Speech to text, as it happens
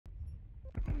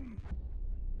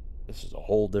This is a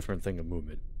whole different thing of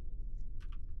movement.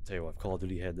 Tell you what, if Call of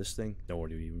Duty had this thing, no one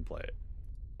would even play it.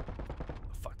 Oh,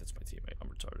 fuck, that's my teammate. I'm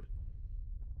retarded.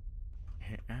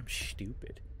 I'm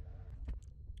stupid.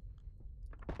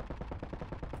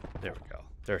 There we go.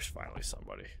 There's finally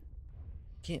somebody.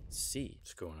 Can't see.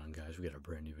 What's going on, guys? We got a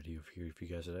brand new video here for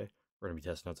you guys today. We're going to be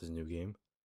testing out this new game.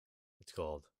 It's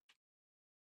called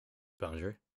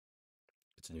Boundary.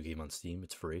 It's a new game on Steam.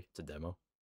 It's free. It's a demo.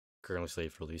 Currently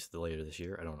slated for release later this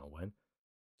year. I don't know when.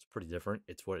 It's pretty different.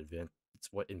 It's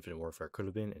what Infinite Warfare could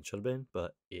have been and should have been,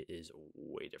 but it is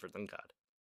way different than COD.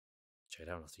 Check it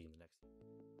out and I'll see you in the next.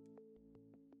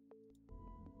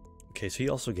 Okay, so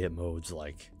you also get modes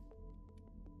like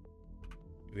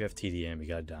we have TDM, you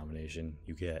got Domination,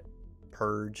 you get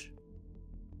Purge,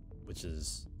 which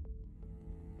is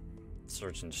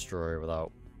search and destroy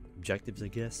without objectives, I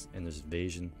guess, and there's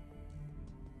Invasion.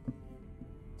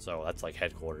 So that's like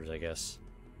headquarters, I guess,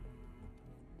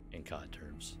 in COD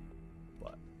terms.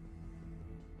 But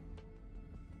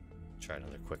try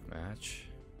another quick match.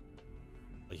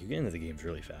 Like, you get into the games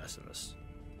really fast in this.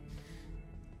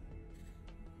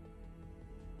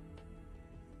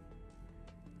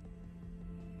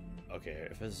 Okay,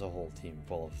 if it's a whole team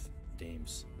full of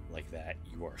dames like that,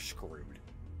 you are screwed.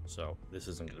 So this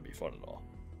isn't going to be fun at all.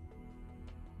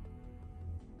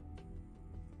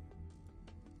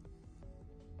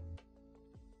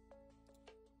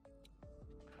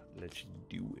 Let's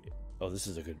do it. Oh, this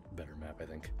is a better map, I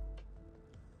think.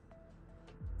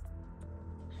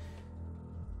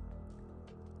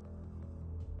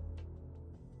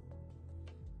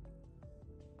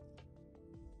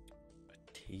 A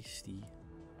tasty.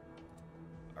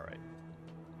 Alright,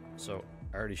 so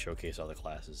I already showcased all the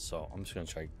classes, so I'm just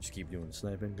gonna just keep doing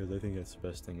sniping because I think that's the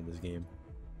best thing in this game.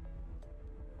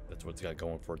 That's what it's got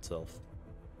going for itself.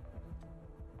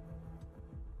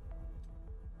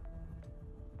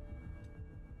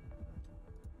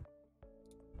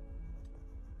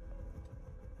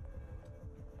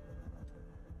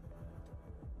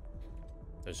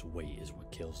 This weight is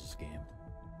what kills this game.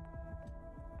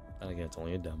 And again, it's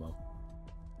only a demo.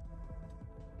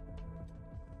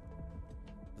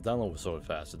 The download was so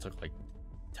fast, it took like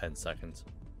 10 seconds.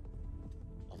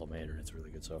 Although my internet's really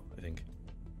good, so I think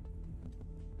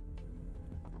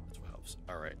that's what helps.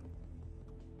 Alright.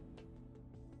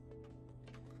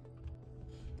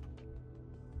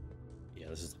 Yeah,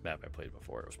 this is the map I played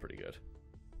before. It was pretty good.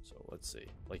 So let's see.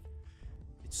 Like,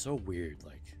 it's so weird,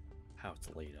 like, how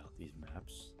it's laid out, these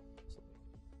maps.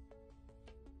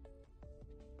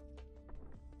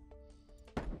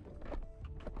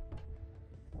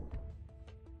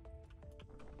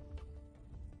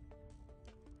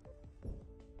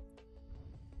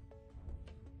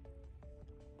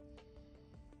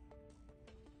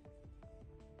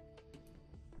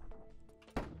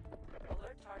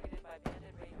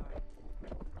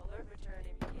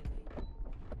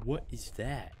 What is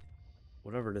that?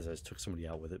 Whatever it is, I just took somebody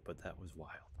out with it, but that was wild.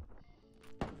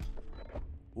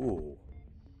 Ooh.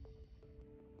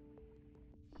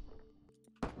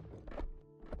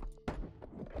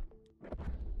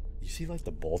 You see, like,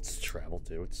 the bolts travel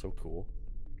too? It's so cool.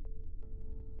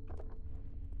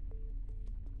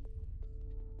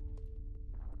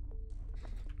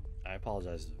 I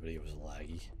apologize if the video was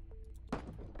laggy.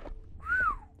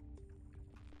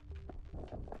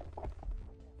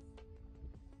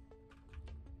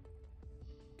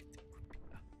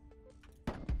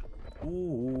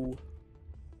 Ooh.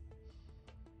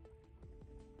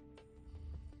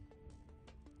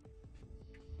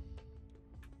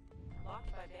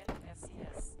 Locked by bandit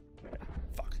FCS.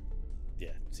 Fuck.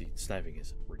 Yeah, see, sniping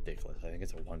is ridiculous. I think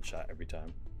it's a one shot every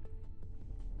time.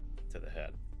 To the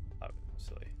head.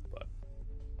 Obviously, but.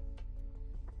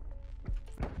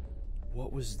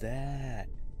 What was that?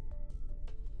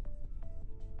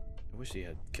 I wish he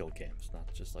had kill cams,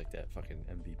 not just like that fucking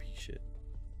MVP shit.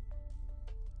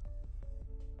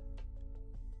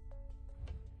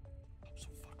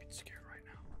 Scared right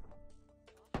now.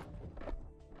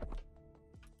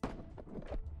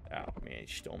 Oh man, he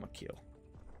stole my kill.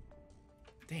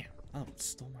 Damn, oh,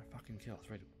 stole my fucking kill. I was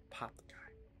ready to pop the guy.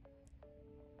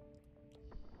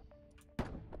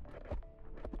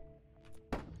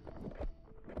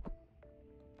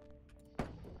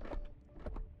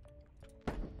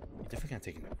 You definitely gotta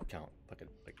take into account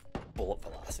like bullet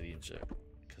velocity and shit,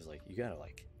 because like you gotta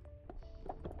like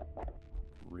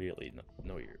really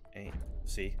know your aim.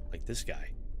 See, like this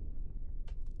guy.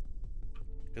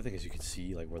 Good thing is you can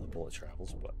see like where the bullet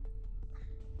travels, but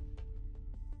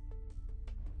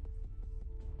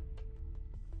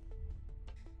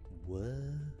what?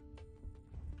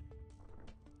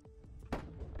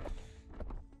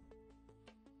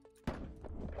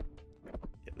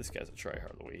 This guy's a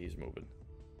tryhard the way he's moving.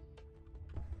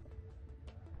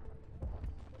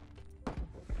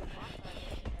 Locked by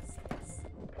bandit FCS.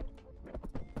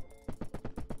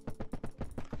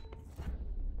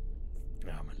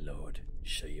 Oh my lord.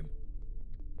 See him.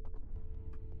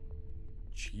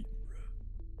 Cheating, bro.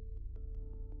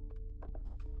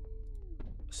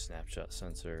 A snapshot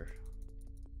sensor.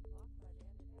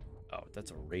 Oh,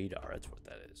 that's a radar. That's what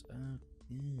that is. Yeah.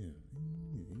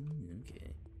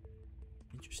 Okay.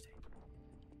 Interesting.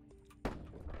 Locked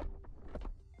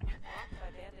by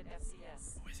bandit FCS.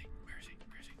 Where is he? Where is he?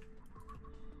 Where is he?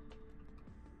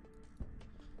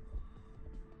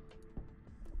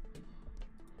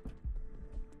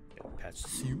 Gotta patch the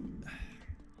suit.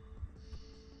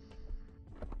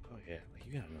 Oh yeah, like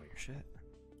you gotta know your shit.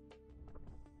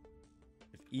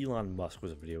 If Elon Musk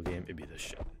was a video game, it'd be this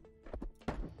shit.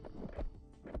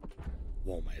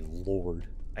 Oh my lord.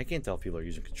 I can't tell if people are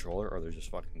using controller or they're just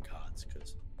fucking gods,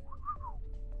 because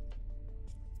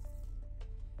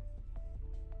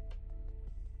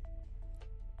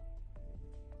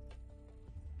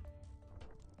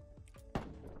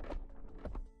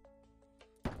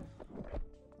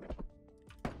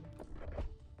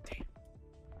damn.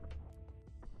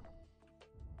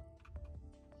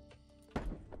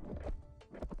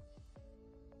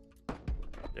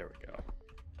 There we go.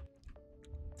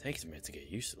 Takes a minute to get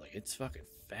used to. Like, it's fucking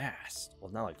fast.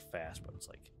 Well, not like fast, but it's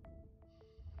like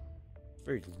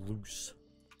very loose.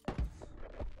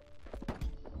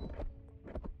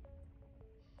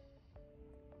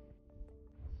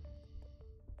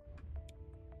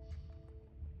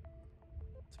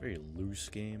 It's a very loose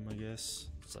game, I guess.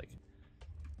 It's like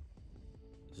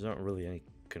there's not really any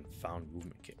confound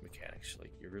movement mechanics.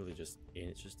 Like, you're really just in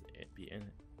it, just to be in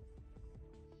it.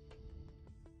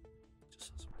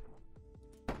 Just so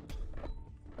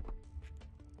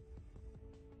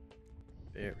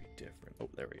very different. Oh,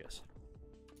 there he is.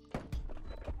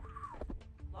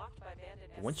 Locked by bandit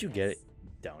FCS. Once you get it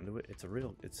down to it, it's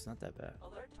not that bad.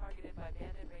 Alert targeted by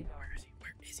bandit radar. Where is he?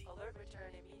 Where is he? Alert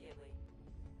return immediately.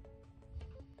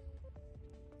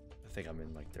 I think I'm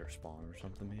in like their spawn or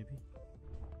something, maybe.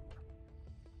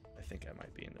 I think I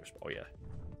might be in their spawn. Oh yeah.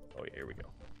 Oh yeah, here we go.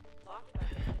 Locked by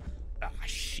bandit. Ah,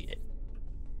 shit.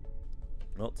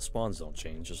 Well, the spawns don't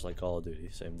change, just like Call of Duty.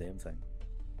 Same damn thing.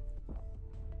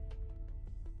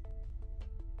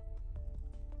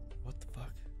 What the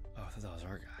fuck? Oh, I thought that was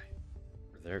our guy.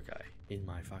 Or their guy. In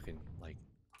my fucking, like,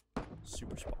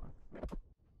 super spawn.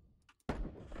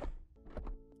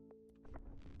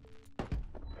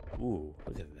 Ooh,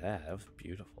 look at that. That was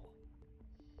beautiful.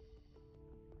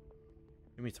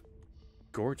 I mean, it's a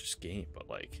gorgeous game, but,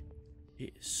 like,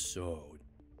 it is so...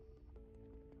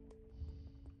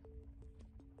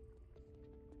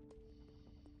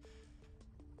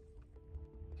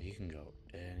 You can go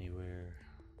anywhere.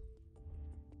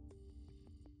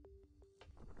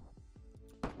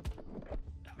 Oh,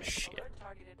 shit. Alert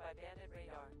targeted by bandit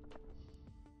radar.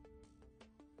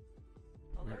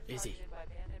 Where Alert is he? targeted by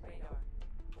bandit radar.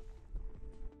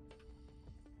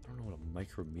 I don't know what a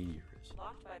micrometeor is.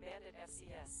 Locked by bandit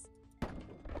FCS. Oh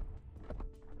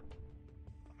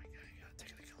my god, I gotta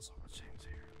take the kill so much things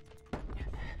here.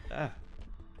 Ah.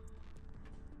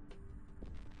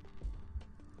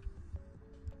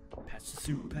 Patch the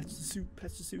suit, patch the suit,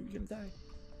 patch the suit, you're gonna die.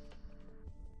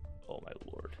 Oh my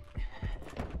lord.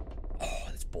 Oh,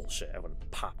 that's bullshit. I would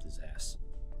have popped his ass.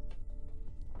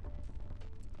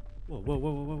 Whoa, whoa,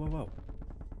 whoa, whoa, whoa, whoa, whoa.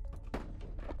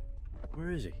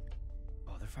 Where is he?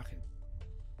 Oh, they're fucking...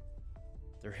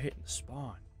 They're hitting the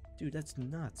spawn. Dude, that's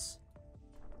nuts.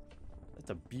 That's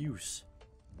abuse.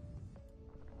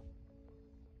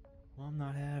 Well, I'm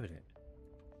not having it.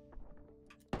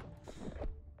 Oh,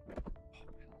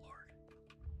 my lord.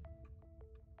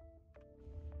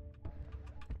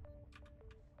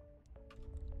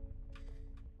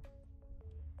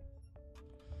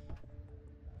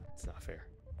 It's not fair.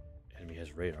 Enemy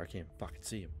has radar. I can't fucking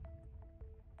see him.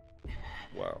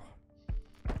 Wow.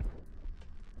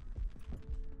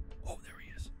 Oh, there he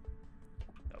is.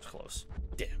 That was close.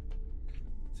 Damn.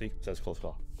 See? It says close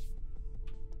call.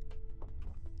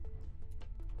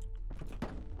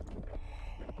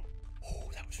 Oh,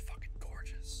 that was fucking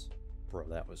gorgeous. Bro,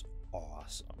 that was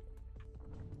awesome.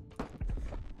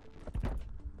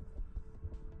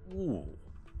 Ooh.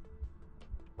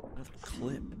 Another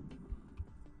clip.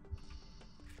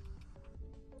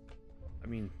 I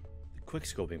mean, the quick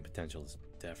scoping potential is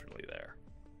definitely there.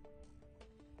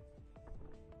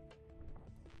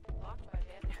 Locked by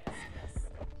bandit FCS.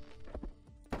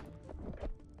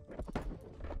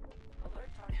 Alert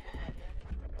targeted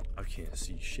by bandit. I can't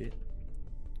see shit.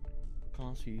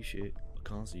 Can't see shit. I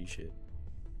can't see shit.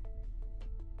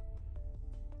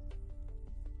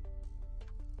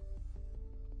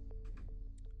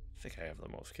 think I have the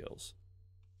most kills.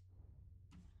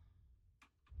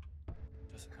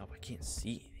 Doesn't help. I can't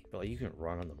see anything. But like, you can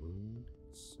run on the moon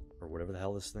or whatever the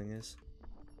hell this thing is.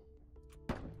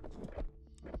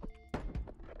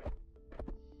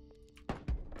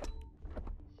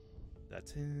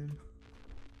 That's him.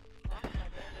 Locked by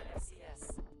bandit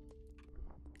FCS.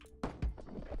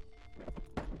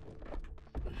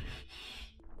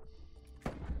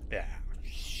 Yeah,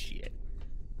 shit.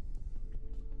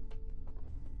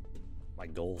 My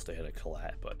goal is to hit a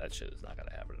collat, but that shit is not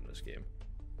gonna happen in this game.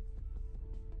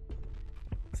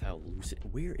 That's how loose it.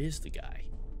 Where is the guy?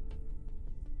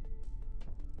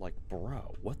 Like,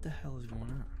 bro, what the hell is going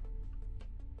on?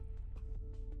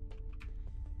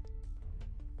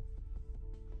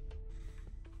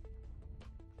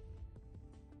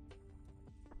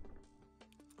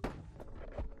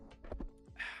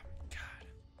 God.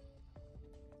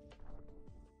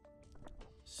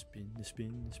 Spin,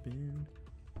 spin, spin.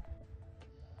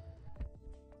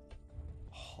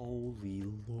 Holy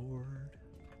Lord.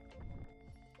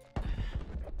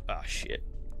 Ah, shit.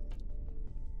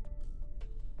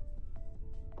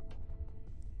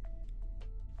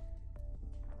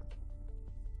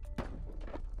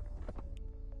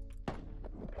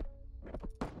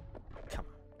 Come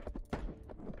on.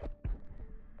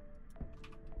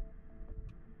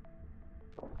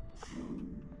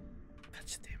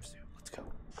 Catch the damn suit. Let's go.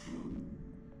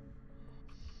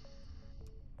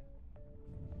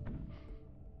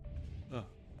 Oh.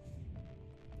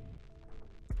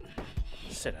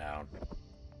 Sit down.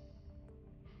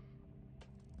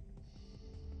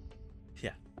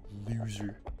 Yeah,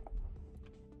 loser.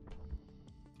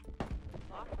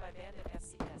 Locked by bandit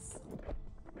FCS.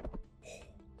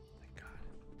 Thank God.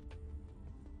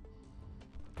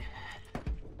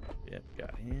 Yep,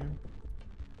 got him.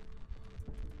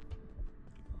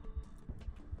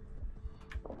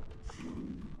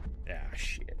 Ah,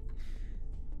 shit.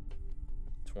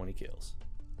 20 kills.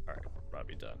 Alright,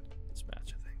 probably done. This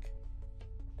match, I think.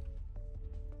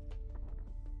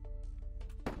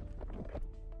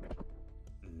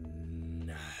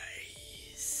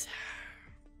 Nice.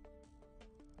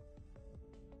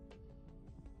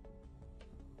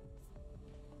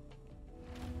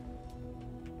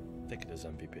 I think it is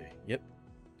MVP. Yep.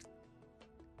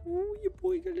 Ooh, your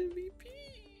boy got MVP.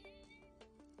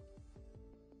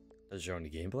 Does it show any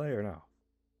gameplay or no?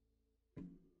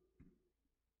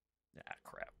 Ah,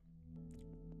 crap.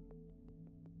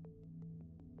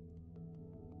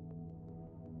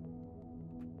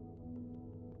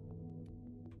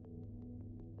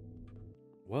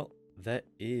 Well, that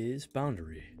is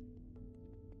Boundary.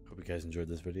 Hope you guys enjoyed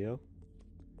this video.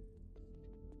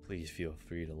 Please feel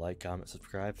free to like, comment,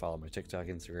 subscribe, follow my TikTok,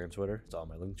 Instagram, Twitter. It's all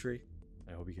my link tree.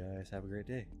 I hope you guys have a great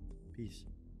day. Peace.